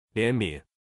怜悯。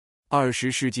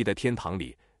20世纪的天堂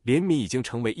里，怜悯已经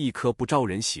成为一棵不招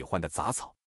人喜欢的杂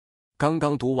草。刚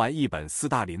刚读完一本斯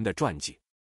大林的传记，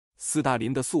斯大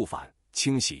林的肃反、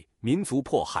清洗、民族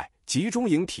迫害、集中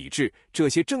营体制，这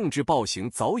些政治暴行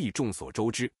早已众所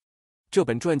周知。这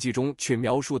本传记中却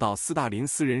描述到斯大林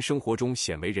私人生活中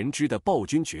鲜为人知的暴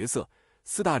君角色。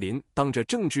斯大林当着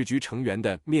政治局成员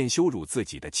的面羞辱自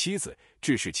己的妻子，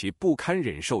致使其不堪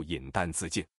忍受，饮弹自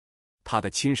尽。他的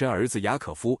亲生儿子雅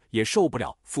可夫也受不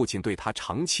了父亲对他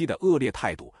长期的恶劣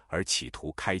态度，而企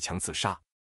图开枪自杀。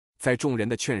在众人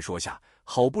的劝说下，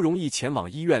好不容易前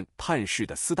往医院探视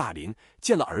的斯大林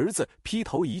见了儿子，劈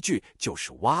头一句就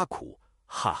是挖苦：“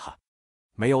哈哈，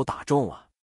没有打中啊！”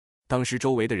当时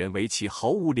周围的人为其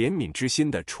毫无怜悯之心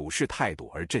的处事态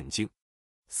度而震惊。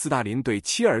斯大林对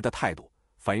妻儿的态度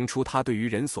反映出他对于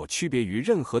人所区别于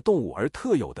任何动物而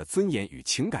特有的尊严与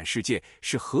情感世界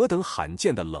是何等罕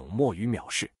见的冷漠与藐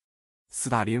视。斯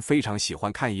大林非常喜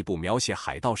欢看一部描写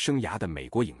海盗生涯的美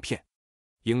国影片，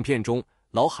影片中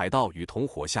老海盗与同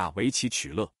伙下围棋取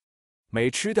乐，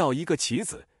每吃掉一个棋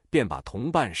子便把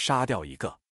同伴杀掉一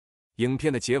个。影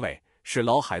片的结尾是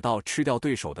老海盗吃掉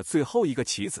对手的最后一个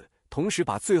棋子，同时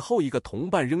把最后一个同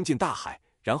伴扔进大海，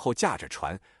然后驾着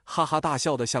船哈哈大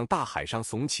笑地向大海上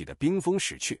耸起的冰封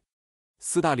驶去。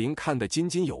斯大林看得津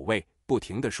津有味，不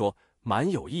停地说蛮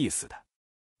有意思的，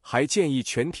还建议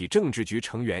全体政治局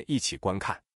成员一起观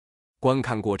看。观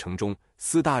看过程中，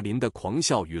斯大林的狂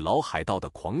笑与老海盗的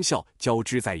狂笑交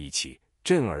织在一起，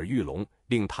震耳欲聋，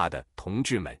令他的同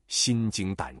志们心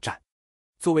惊胆战。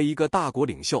作为一个大国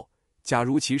领袖，假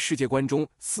如其世界观中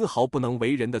丝毫不能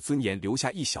为人的尊严留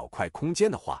下一小块空间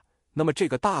的话，那么这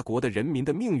个大国的人民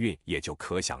的命运也就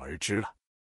可想而知了。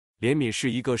怜悯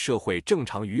是一个社会正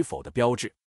常与否的标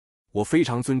志。我非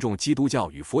常尊重基督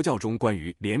教与佛教中关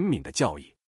于怜悯的教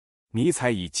义。尼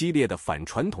采以激烈的反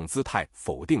传统姿态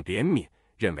否定怜悯，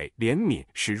认为怜悯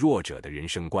是弱者的人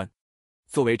生观。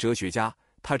作为哲学家，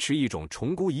他持一种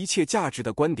重估一切价值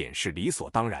的观点是理所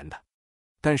当然的。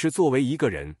但是作为一个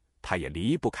人，他也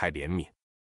离不开怜悯。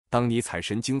当尼采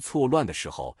神经错乱的时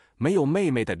候，没有妹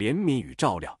妹的怜悯与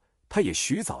照料，他也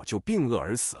许早就病饿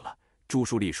而死了。著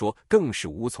述里说更是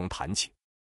无从谈起。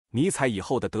尼采以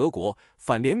后的德国，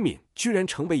反怜悯居然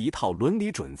成为一套伦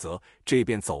理准则，这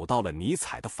便走到了尼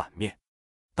采的反面。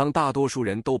当大多数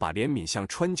人都把怜悯像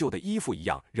穿旧的衣服一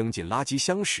样扔进垃圾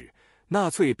箱时，纳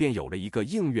粹便有了一个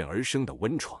应运而生的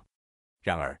温床。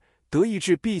然而，德意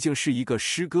志毕竟是一个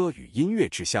诗歌与音乐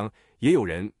之乡，也有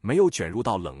人没有卷入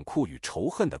到冷酷与仇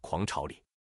恨的狂潮里。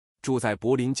住在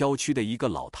柏林郊区的一个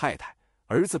老太太，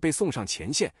儿子被送上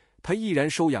前线，她毅然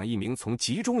收养一名从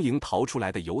集中营逃出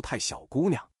来的犹太小姑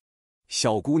娘。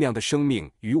小姑娘的生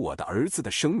命与我的儿子的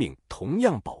生命同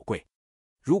样宝贵。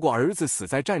如果儿子死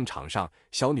在战场上，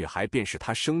小女孩便是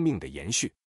他生命的延续。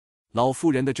老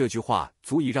妇人的这句话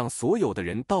足以让所有的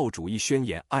人道主义宣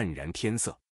言黯然天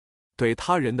色。对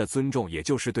他人的尊重，也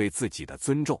就是对自己的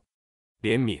尊重。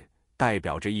怜悯代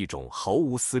表着一种毫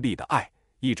无私利的爱，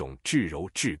一种至柔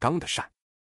至刚的善。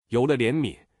有了怜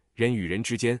悯，人与人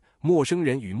之间，陌生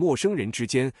人与陌生人之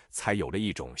间，才有了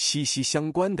一种息息相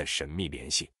关的神秘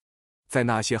联系。在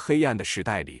那些黑暗的时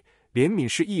代里，怜悯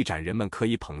是一盏人们可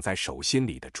以捧在手心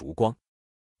里的烛光。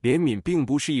怜悯并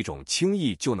不是一种轻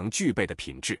易就能具备的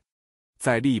品质。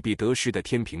在利弊得失的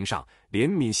天平上，怜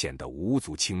悯显得无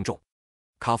足轻重。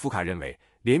卡夫卡认为，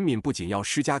怜悯不仅要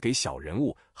施加给小人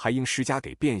物，还应施加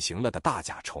给变形了的大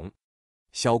甲虫。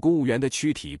小公务员的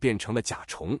躯体变成了甲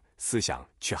虫，思想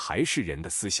却还是人的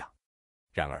思想。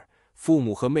然而，父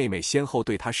母和妹妹先后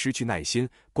对他失去耐心，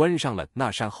关上了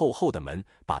那扇厚厚的门，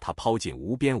把他抛进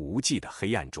无边无际的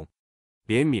黑暗中。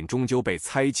怜悯终究被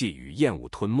猜忌与厌恶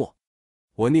吞没。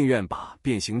我宁愿把《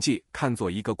变形记》看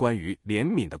作一个关于怜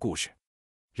悯的故事。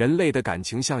人类的感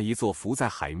情像一座浮在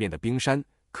海面的冰山，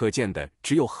可见的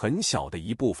只有很小的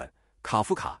一部分，卡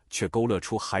夫卡却勾勒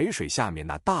出海水下面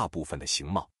那大部分的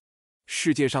形貌。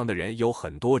世界上的人有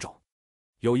很多种，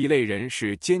有一类人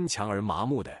是坚强而麻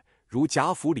木的，如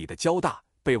贾府里的焦大，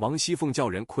被王熙凤叫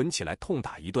人捆起来痛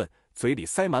打一顿，嘴里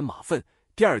塞满马粪，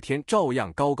第二天照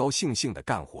样高高兴兴地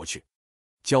干活去。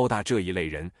焦大这一类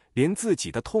人，连自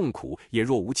己的痛苦也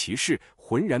若无其事，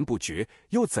浑然不觉，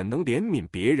又怎能怜悯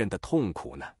别人的痛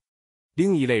苦呢？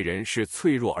另一类人是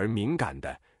脆弱而敏感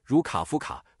的，如卡夫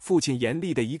卡，父亲严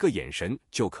厉的一个眼神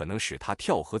就可能使他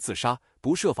跳河自杀，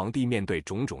不设防地面对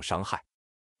种种伤害。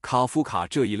卡夫卡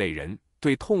这一类人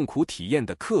对痛苦体验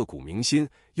的刻骨铭心，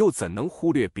又怎能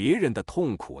忽略别人的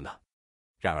痛苦呢？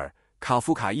然而，卡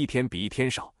夫卡一天比一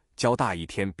天少，焦大一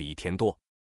天比一天多。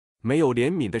没有怜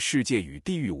悯的世界与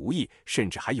地狱无异，甚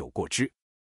至还有过之。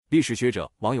历史学者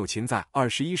王有勤在《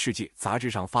21世纪》杂志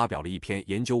上发表了一篇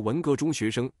研究文革中学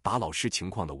生打老师情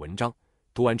况的文章。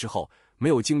读完之后，没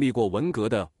有经历过文革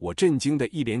的我震惊的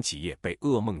一连几夜被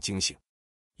噩梦惊醒。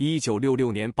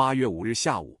1966年8月5日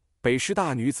下午，北师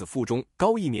大女子附中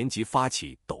高1年级发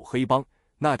起斗黑帮，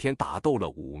那天打斗了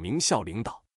5名校领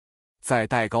导，在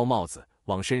戴高帽子、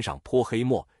往身上泼黑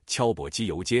墨、敲簸箕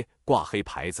游街、挂黑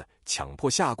牌子、强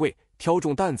迫下跪、挑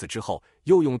重担子之后，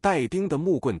又用带钉的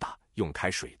木棍打，用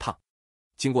开水烫。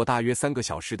经过大约3个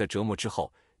小时的折磨之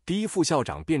后，第一副校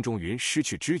长卞仲云失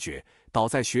去知觉，倒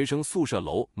在学生宿舍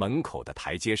楼门口的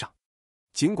台阶上。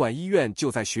尽管医院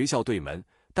就在学校对门，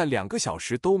但2个小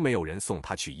时都没有人送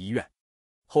他去医院。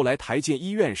后来抬进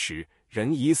医院时，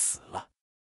人已死了。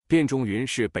卞仲云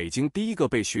是北京第一个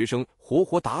被学生活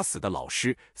活打死的老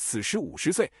师，死时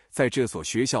50岁，在这所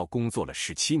学校工作了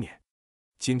17年。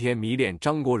今天迷恋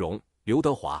张国荣、刘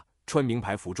德华、穿名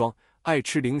牌服装、爱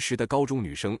吃零食的高中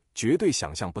女生绝对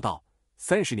想象不到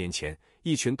，30年前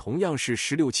一群同样是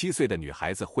16、17岁的女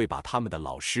孩子会把他们的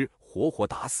老师活活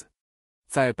打死。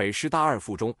在北师大2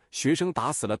附中，学生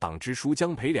打死了党支书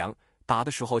姜培良，打的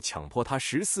时候强迫他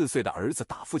14岁的儿子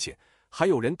打父亲，还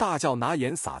有人大叫拿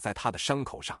盐撒在他的伤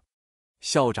口上。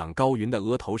校长高云的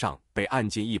额头上被按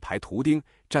进一排图钉，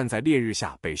站在烈日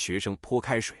下被学生泼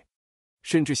开水。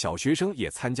甚至小学生也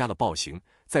参加了暴行，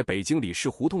在北京李氏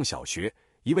胡同小学，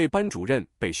一位班主任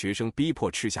被学生逼迫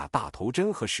吃下大头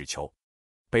针和屎球。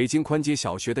北京宽街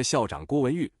小学的校长郭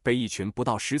文玉被一群不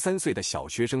到13岁的小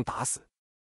学生打死。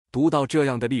读到这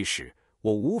样的历史，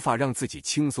我无法让自己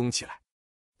轻松起来。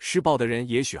施暴的人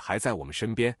也许还在我们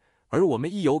身边，而我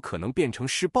们亦有可能变成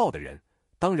施暴的人。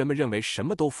当人们认为什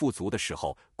么都富足的时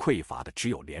候，匮乏的只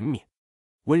有怜悯。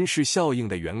温室效应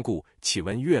的缘故，气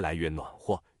温越来越暖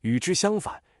和，与之相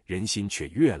反，人心却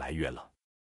越来越冷。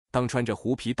当穿着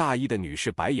狐皮大衣的女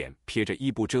士白眼瞥着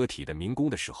衣不遮体的民工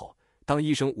的时候，当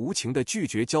医生无情地拒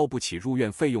绝交不起入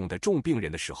院费用的重病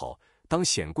人的时候，当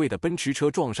显贵的奔驰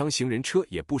车撞伤行人车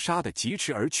也不刹地疾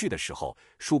驰而去的时候，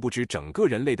殊不知整个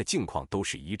人类的境况都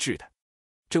是一致的。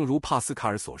正如帕斯卡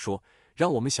尔所说，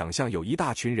让我们想象有一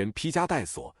大群人披枷带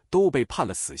锁，都被判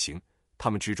了死刑，他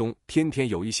们之中天天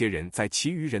有一些人在其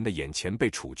余人的眼前被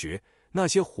处决，那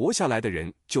些活下来的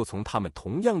人就从他们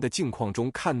同样的境况中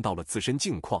看到了自身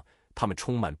境况，他们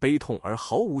充满悲痛而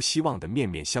毫无希望的面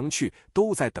面相觑，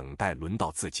都在等待轮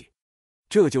到自己。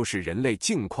这就是人类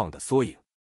境况的缩影。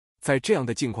在这样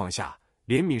的境况下，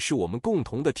怜悯是我们共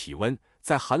同的体温，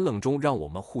在寒冷中让我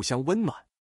们互相温暖。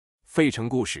费城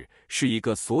故事是一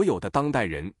个所有的当代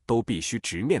人都必须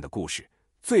直面的故事。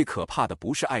最可怕的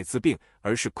不是艾滋病，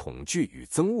而是恐惧与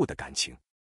憎恶的感情。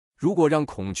如果让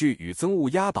恐惧与憎恶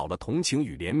压倒了同情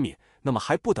与怜悯，那么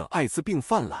还不等艾滋病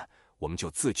泛滥，我们就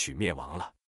自取灭亡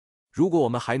了。如果我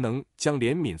们还能将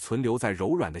怜悯存留在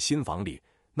柔软的心房里，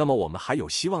那么我们还有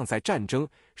希望在战争、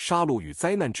杀戮与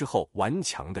灾难之后顽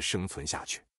强地生存下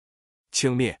去。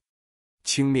轻蔑，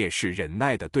轻蔑是忍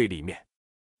耐的对立面。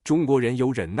中国人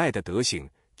有忍耐的德行，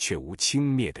却无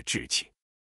轻蔑的志气。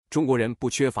中国人不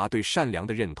缺乏对善良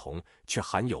的认同，却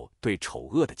含有对丑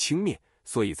恶的轻蔑，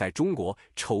所以在中国，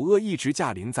丑恶一直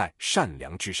驾临在善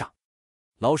良之上。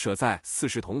老舍在《四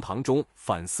世同堂》中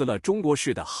反思了中国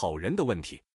式的好人的问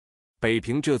题。北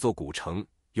平这座古城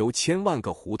由千万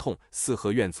个胡同、四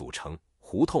合院组成，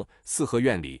胡同、四合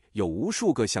院里有无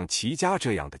数个像齐家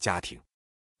这样的家庭，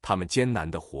他们艰难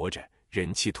地活着，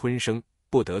忍气吞声，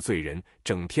不得罪人，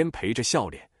整天陪着笑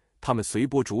脸。他们随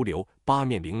波逐流，八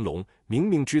面玲珑，明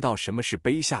明知道什么是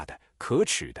卑下的、可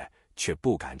耻的，却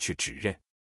不敢去指认。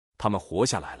他们活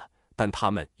下来了，但他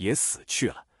们也死去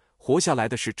了。活下来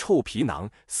的是臭皮囊，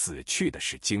死去的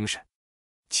是精神。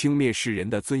轻蔑是人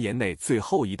的尊严内最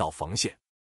后一道防线。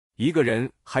一个人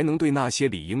还能对那些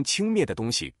理应轻蔑的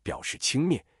东西表示轻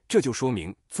蔑，这就说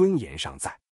明尊严尚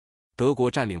在。德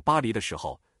国占领巴黎的时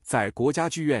候，在国家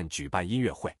剧院举办音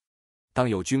乐会，当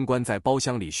有军官在包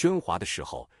厢里喧哗的时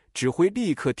候，指挥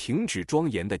立刻停止庄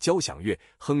严的交响乐，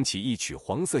哼起一曲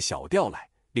黄色小调来，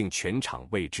令全场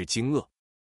为之惊愕。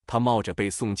他冒着被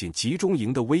送进集中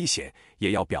营的危险，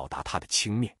也要表达他的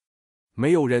轻蔑。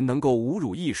没有人能够侮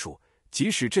辱艺术，即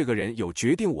使这个人有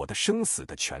决定我的生死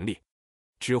的权利。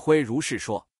指挥如是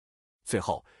说。最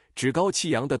后，趾高气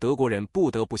扬的德国人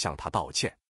不得不向他道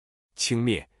歉。轻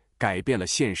蔑改变了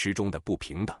现实中的不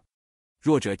平等。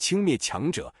弱者轻蔑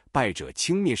强者，败者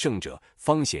轻蔑胜者，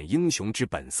方显英雄之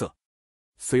本色。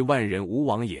虽万人吾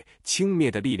往也，轻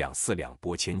蔑的力量4两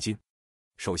拨千斤。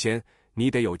首先，你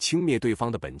得有轻蔑对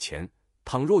方的本钱。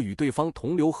倘若与对方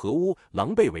同流合污，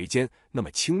狼狈为奸，那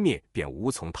么轻蔑便无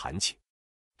从谈起。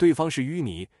对方是淤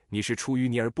泥，你是出淤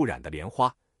泥而不染的莲花；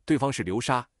对方是流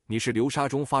沙，你是流沙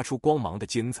中发出光芒的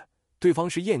金子；对方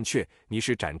是燕雀，你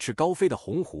是展翅高飞的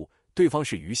鸿鹄；对方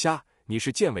是鱼虾，你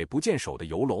是见尾不见首的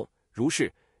游龙。如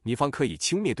是，你方可以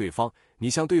轻蔑对方，你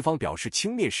向对方表示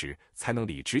轻蔑时，才能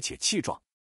理直且气壮。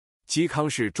嵇康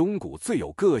是中古最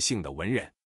有个性的文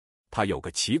人，他有个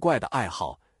奇怪的爱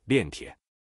好，炼铁。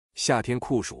夏天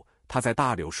酷暑，他在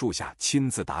大柳树下亲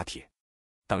自打铁。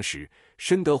当时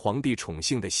深得皇帝宠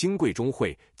幸的新贵钟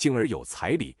会，敬而有彩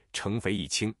礼，承肥义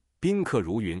清，宾客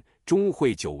如云。钟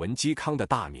会久闻嵇康的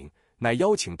大名，乃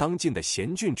邀请当晋的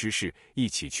贤俊之士一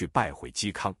起去拜会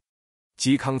嵇康。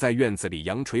嵇康在院子里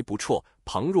扬垂不辍，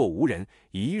旁若无人，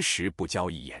一时不交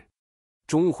一言。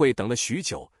钟会等了许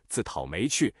久，自讨没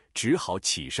趣，只好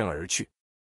起身而去。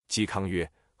嵇康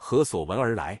曰：何所闻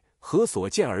而来？何所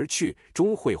见而去？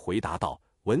钟会回答道：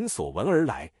闻所闻而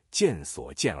来，见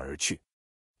所见而去。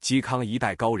嵇康一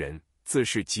代高人，自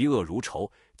是嫉恶如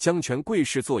仇，将权贵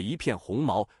士做一片红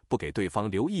毛，不给对方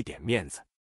留一点面子。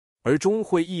而钟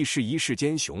会亦是一世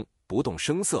奸雄，不动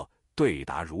声色，对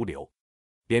答如流，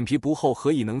脸皮不厚，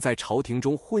何以能在朝廷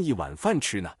中混一碗饭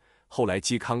吃呢？后来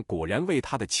嵇康果然为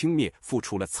他的轻蔑付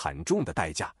出了惨重的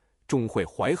代价，钟会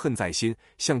怀恨在心，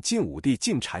向晋武帝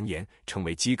进谗言，成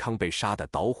为嵇康被杀的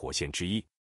导火线之一。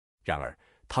然而，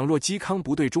倘若嵇康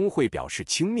不对钟会表示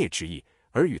轻蔑之意，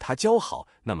而与他交好，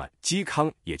那么嵇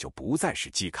康也就不再是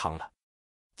嵇康了。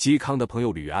嵇康的朋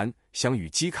友吕安想与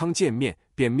嵇康见面，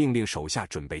便命令手下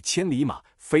准备千里马，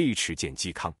飞驰见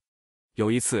嵇康。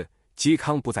有一次，嵇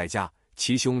康不在家，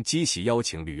其兄嵇喜邀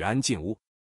请吕安进屋，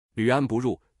吕安不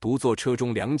入，独坐车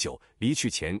中良久，离去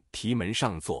前提门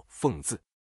上座奉字。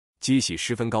嵇喜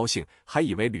十分高兴，还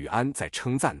以为吕安在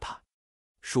称赞他，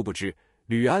殊不知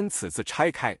吕安此次拆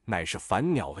开，乃是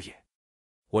反鸟也。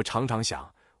我常常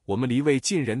想，我们离魏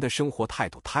晋人的生活态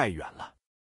度太远了。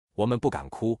我们不敢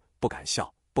哭，不敢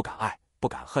笑，不敢爱，不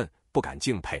敢恨，不敢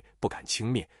敬佩，不敢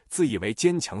轻蔑，自以为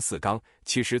坚强似钢，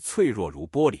其实脆弱如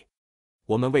玻璃。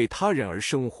我们为他人而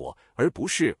生活，而不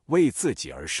是为自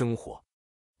己而生活。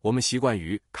我们习惯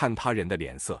于看他人的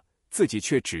脸色，自己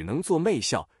却只能做媚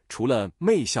笑，除了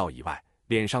媚笑以外，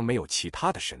脸上没有其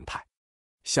他的神态。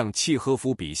像契诃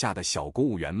夫笔下的小公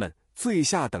务员们，最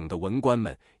下等的文官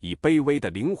们，以卑微的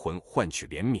灵魂换取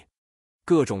怜悯。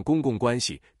各种公共关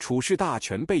系、处事大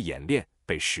权被演练、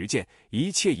被实践，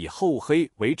一切以厚黑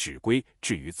为指归，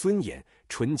至于尊严、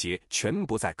纯洁，全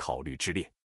不在考虑之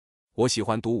列。我喜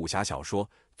欢读武侠小说，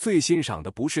最欣赏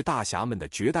的不是大侠们的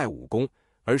绝代武功，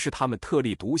而是他们特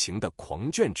立独行的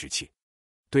狂狷之气。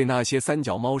对那些三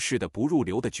脚猫似的不入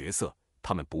流的角色，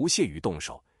他们不屑于动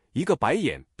手，一个白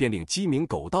眼便令鸡鸣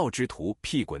狗盗之徒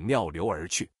屁滚尿流而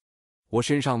去。我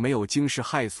身上没有惊世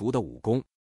骇俗的武功，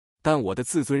但我的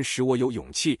自尊使我有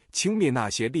勇气轻蔑那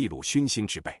些利禄熏心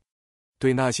之辈。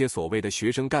对那些所谓的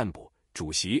学生干部、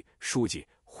主席、书记、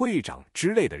会长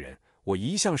之类的人，我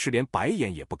一向是连白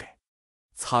眼也不给。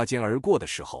擦肩而过的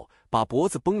时候，把脖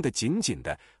子绷得紧紧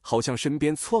的，好像身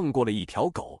边窜过了一条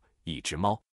狗、一只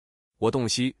猫。我洞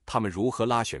悉他们如何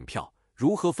拉选票，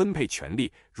如何分配权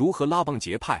力，如何拉帮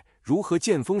结派，如何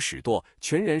见风使舵，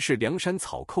全然是梁山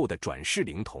草寇的转世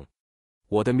灵童。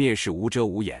我的蔑视无遮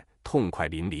无掩，痛快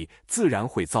淋漓，自然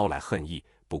会遭来恨意，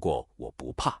不过我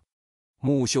不怕。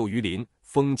木秀于林，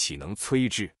风岂能摧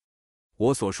之？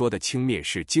我所说的轻蔑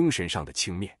是精神上的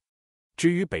轻蔑。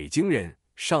至于北京人、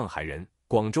上海人、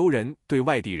广州人对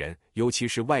外地人，尤其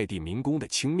是外地民工的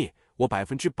轻蔑，我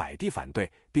100%地反对，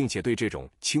并且对这种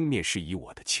轻蔑是以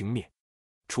我的轻蔑。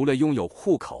除了拥有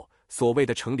户口，所谓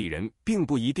的城里人并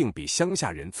不一定比乡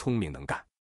下人聪明能干，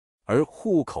而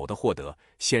户口的获得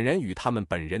显然与他们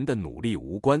本人的努力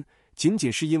无关，仅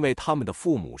仅是因为他们的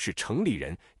父母是城里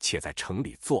人，且在城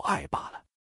里做爱罢了。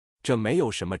这没有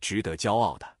什么值得骄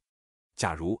傲的。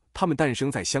假如他们诞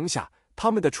生在乡下，他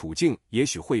们的处境也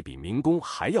许会比民工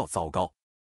还要糟糕。